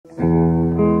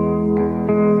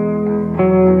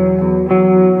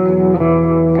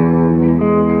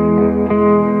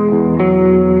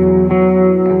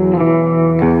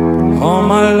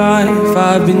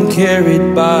carried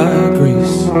by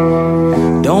grace.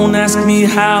 Don't ask me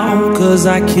how, 'cause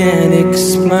I can't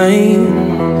explain.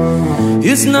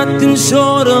 It's nothing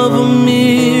short of a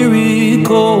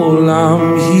miracle. I'm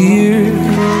here.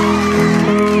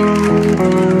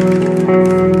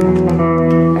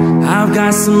 I've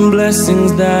got some blessings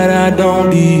that I don't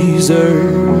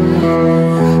deserve.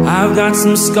 I've got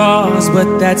some scars, but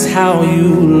that's how you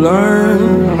learn.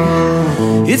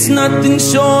 It's nothing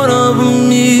short of a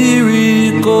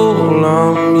miracle.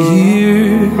 I'm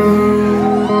here.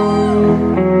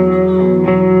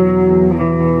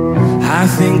 I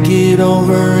think it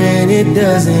over and it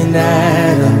doesn't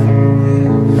add up.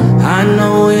 I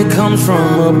know it comes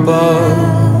from above.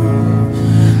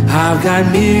 I've got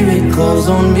miracles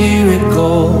on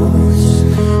miracles,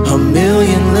 a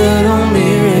million little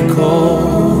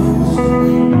miracles.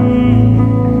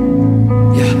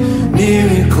 Yeah,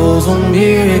 miracles on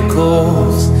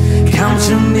miracles. Count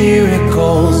your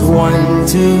miracles, 1,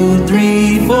 2, 3,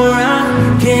 4. I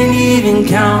can't even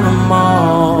count them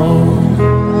all.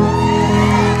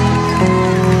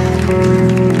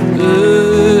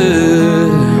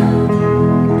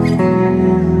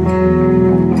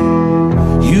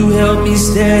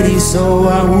 Steady so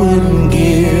I wouldn't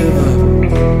give up.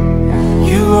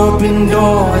 You opened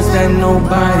doors that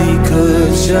nobody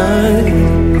could shut.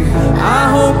 I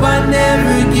hope I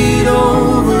never get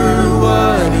over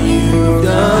what you've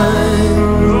done.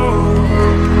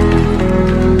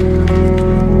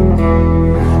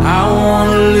 I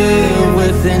wanna live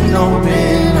with an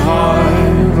open heart.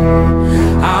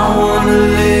 I wanna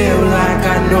live like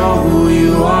I know who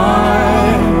you are.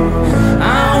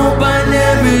 I hope I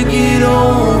never get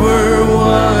over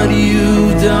what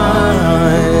you've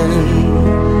done.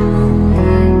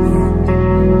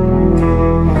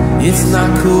 It's not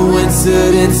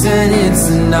coincidence and it's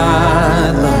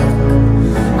not luck.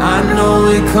 I know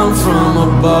it comes from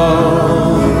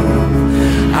above.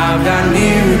 I've got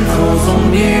miracles on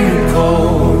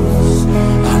miracles,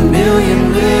 a million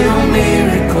little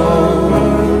miracles.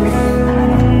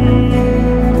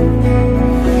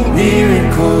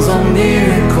 Miracles on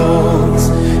miracles.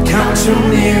 Count your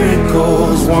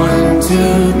miracles, 1,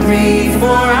 2, 3,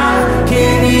 4. I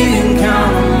can't even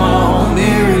count them all.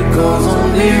 Miracles on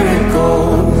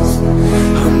miracles,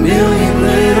 a million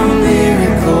little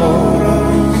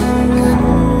miracles.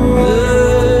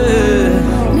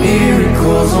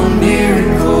 Miracles on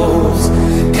miracles.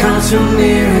 Count your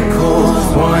miracles,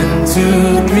 1, 2,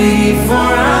 3,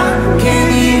 4. I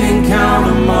can't even count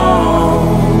them all.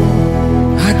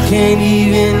 I can't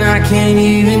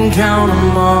even count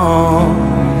them all.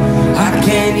 I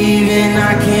can't even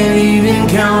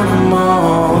count them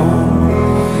all.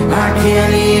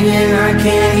 I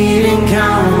can't even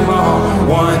count them all.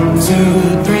 1, 2,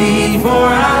 3, 4.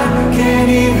 I can't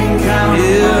even count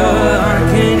them all. Yeah, I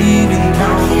can't even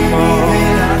count them all.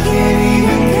 I can't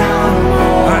even count them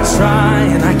all. I try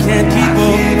and I can't keep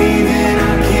up.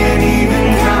 I can't even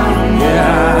count them all.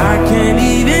 Yeah, I can't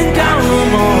even count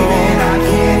them all.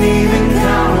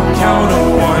 Count them,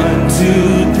 1,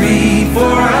 2, 3, 4.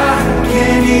 I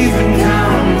can't even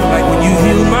count them all. Like when you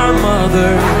healed my mother.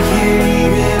 I can't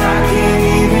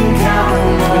even count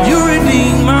them all. When you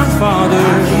redeemed my father.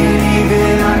 I can't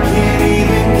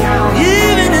even count them all.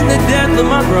 Even in the death of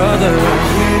my brother. I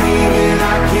can't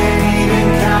even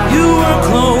count them all. You were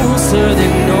closer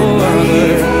than no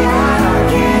other. I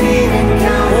can't even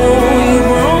count them all. Oh, you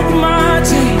broke my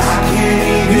chains.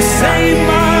 You saved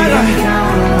my life.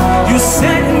 You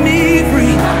set me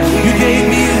free. You gave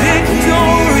me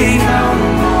victory.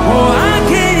 Oh, I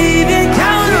can't even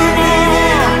count them all.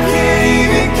 I can't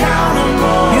even count them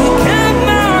all. You kept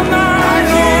my mind,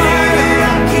 Lord.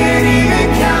 I can't even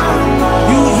count them all.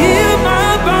 You healed my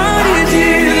body,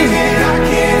 Jesus. I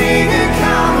can't even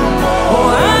count them all. Oh,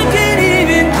 I can't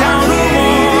even count them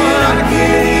all. I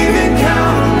can't even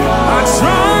count them all. I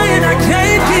try and I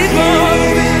can't keep up.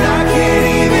 I can't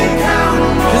even count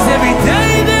them all. 'Cause every day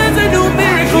there's a new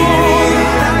miracle.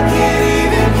 I can't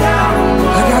even count them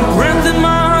all. I got breath in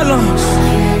my lungs.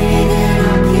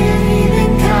 I can't even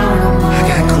count them all. I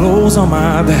got clothes on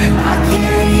my back. I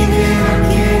can't even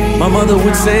My mother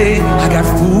would say, I got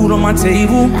food on my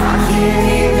table. I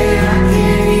can't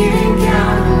even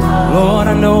count them all. Lord,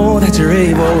 I know that you're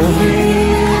able. I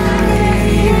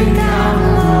can't even count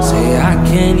them all. Say, I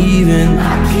can't even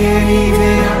count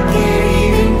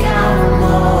them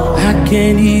all. I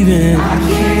can't even count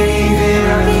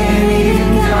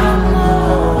them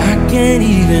all. I can't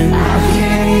even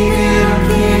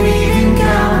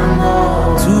count them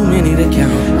all. Too many to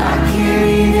count. I can't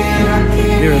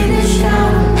miracles.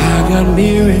 I got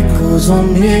miracles on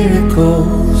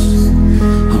miracles,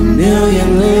 a million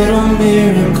little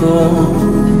miracles.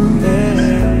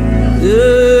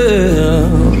 Yeah,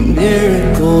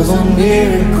 miracles on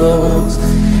miracles.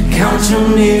 Count your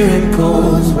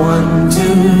miracles. 1,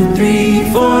 2,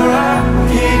 3, 4. I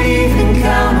can't even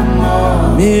count them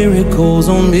all. Miracles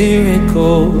on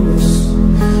miracles.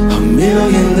 A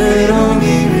million little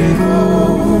miracles.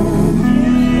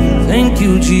 Thank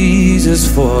you, Jesus,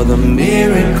 for the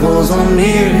miracles on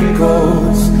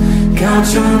miracles.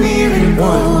 Count your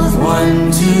miracles.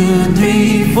 1, 2,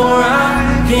 3, 4.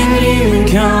 I can't even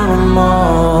count them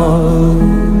all.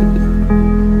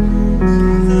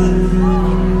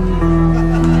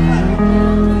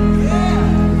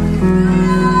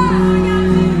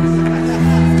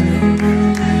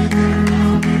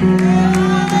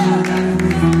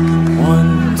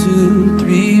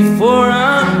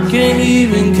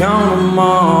 Count them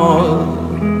all.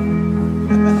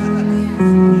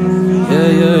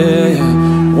 Yeah.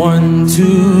 1,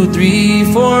 2,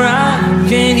 3, 4. I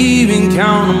can't even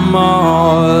count them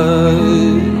all.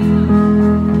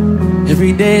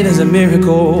 Every day there's a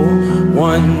miracle.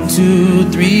 1,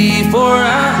 2, 3, 4.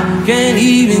 I can't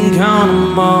even count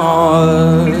them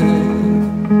all.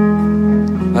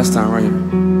 Last time, right here.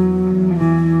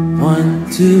 1,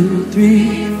 2,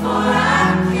 3, 4.